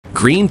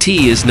Green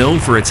tea is known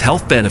for its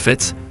health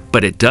benefits,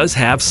 but it does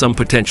have some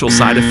potential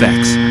side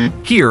effects.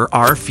 Here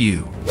are a few.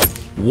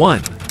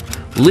 1.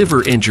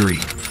 Liver injury.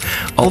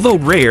 Although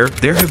rare,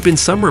 there have been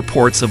some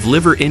reports of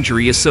liver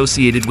injury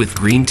associated with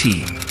green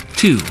tea.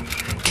 2.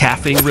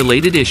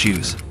 Caffeine-related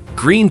issues.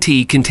 Green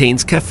tea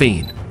contains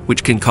caffeine,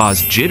 which can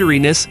cause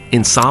jitteriness,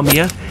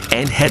 insomnia,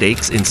 and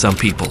headaches in some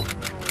people.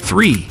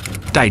 3.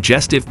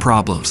 Digestive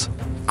problems.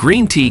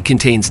 Green tea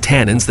contains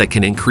tannins that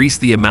can increase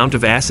the amount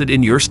of acid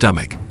in your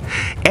stomach.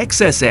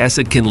 Excess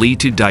acid can lead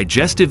to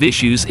digestive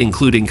issues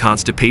including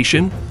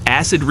constipation,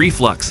 acid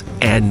reflux,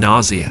 and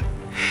nausea.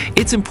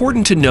 It's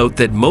important to note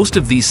that most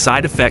of these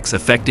side effects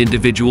affect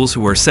individuals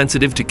who are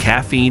sensitive to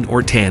caffeine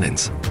or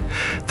tannins.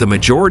 The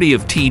majority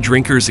of tea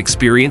drinkers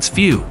experience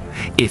few,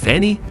 if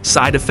any,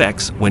 side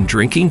effects when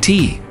drinking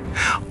tea.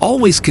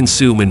 Always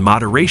consume in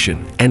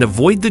moderation and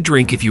avoid the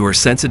drink if you are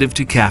sensitive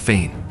to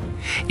caffeine.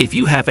 If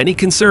you have any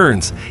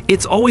concerns,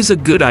 it's always a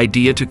good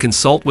idea to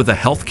consult with a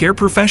healthcare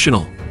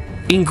professional.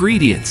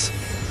 Ingredients: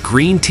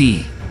 green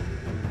tea,